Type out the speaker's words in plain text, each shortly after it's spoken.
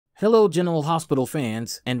Hello General Hospital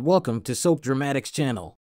fans, and welcome to Soap Dramatics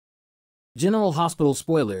channel. General Hospital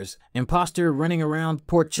spoilers: Imposter running around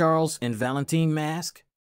Port Charles in Valentin mask?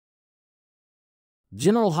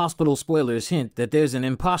 General Hospital spoilers hint that there's an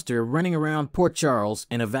imposter running around Port Charles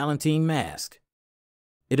in a Valentin mask.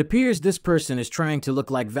 It appears this person is trying to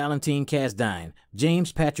look like Valentin Cassadine,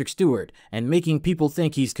 James Patrick Stewart, and making people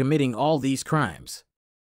think he's committing all these crimes.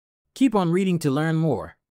 Keep on reading to learn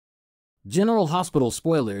more. General Hospital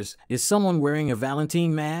spoilers: is someone wearing a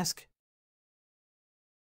Valentin mask?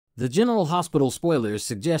 The General Hospital spoilers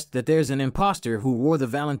suggest that there's an imposter who wore the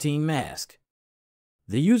Valentin mask.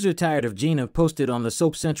 The user Tired of Gina posted on the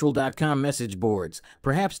SoapCentral.com message boards,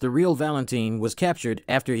 perhaps the real Valentin was captured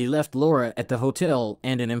after he left Laura at the hotel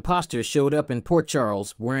and an imposter showed up in Port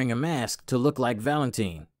Charles wearing a mask to look like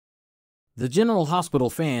Valentin. The General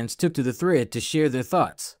Hospital fans took to the thread to share their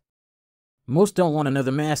thoughts. Most don't want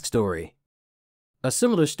another mask story. A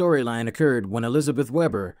similar storyline occurred when Elizabeth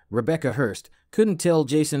Weber, Rebecca Hurst, couldn't tell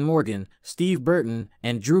Jason Morgan, Steve Burton,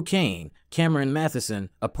 and Drew Kane, Cameron Matheson,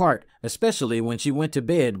 apart, especially when she went to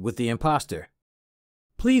bed with the imposter.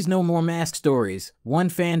 Please no more mask stories, one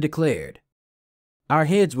fan declared. Our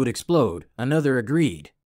heads would explode, another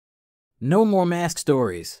agreed. No more mask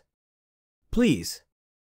stories. Please.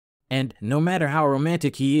 And no matter how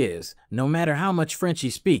romantic he is, no matter how much French he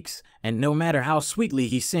speaks, and no matter how sweetly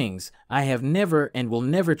he sings, I have never and will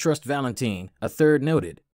never trust Valentin, a third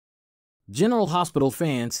noted. General Hospital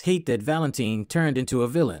fans hate that Valentin turned into a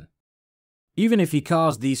villain. Even if he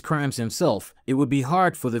caused these crimes himself, it would be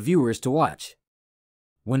hard for the viewers to watch.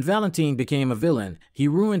 When Valentin became a villain, he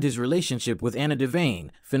ruined his relationship with Anna Devane,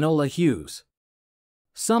 Finola Hughes.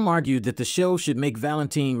 Some argued that the show should make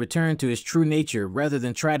Valentin return to his true nature rather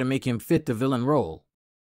than try to make him fit the villain role.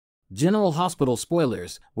 General Hospital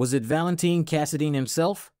spoilers: was it Valentin Cassadine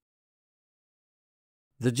himself?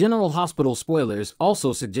 The General Hospital spoilers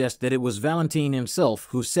also suggest that it was Valentin himself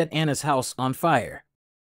who set Anna's house on fire.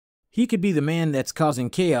 He could be the man that's causing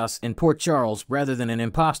chaos in Port Charles rather than an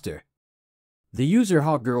imposter. The user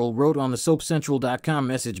Hawkgirl wrote on the SoapCentral.com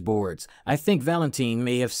message boards, "I think Valentin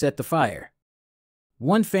may have set the fire."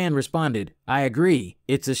 One fan responded, "I agree,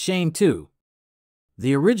 it's a shame too."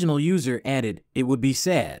 The original user added, "It would be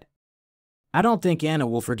sad. I don't think Anna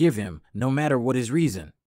will forgive him, no matter what his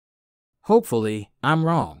reason." Hopefully, I'm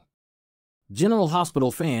wrong. General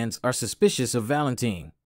Hospital fans are suspicious of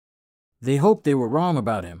Valentin. They hope they were wrong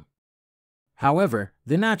about him. However,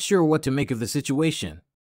 they're not sure what to make of the situation.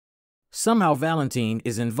 Somehow Valentin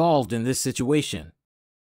is involved in this situation.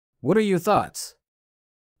 What are your thoughts?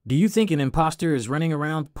 Do you think an imposter is running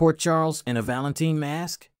around Port Charles in a Valentin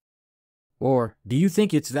mask? Or do you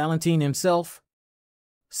think it's Valentin himself?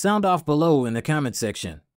 Sound off below in the comment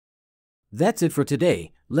section. That's it for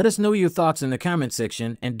today. Let us know your thoughts in the comment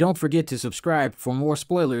section and don't forget to subscribe for more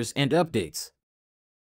spoilers and updates.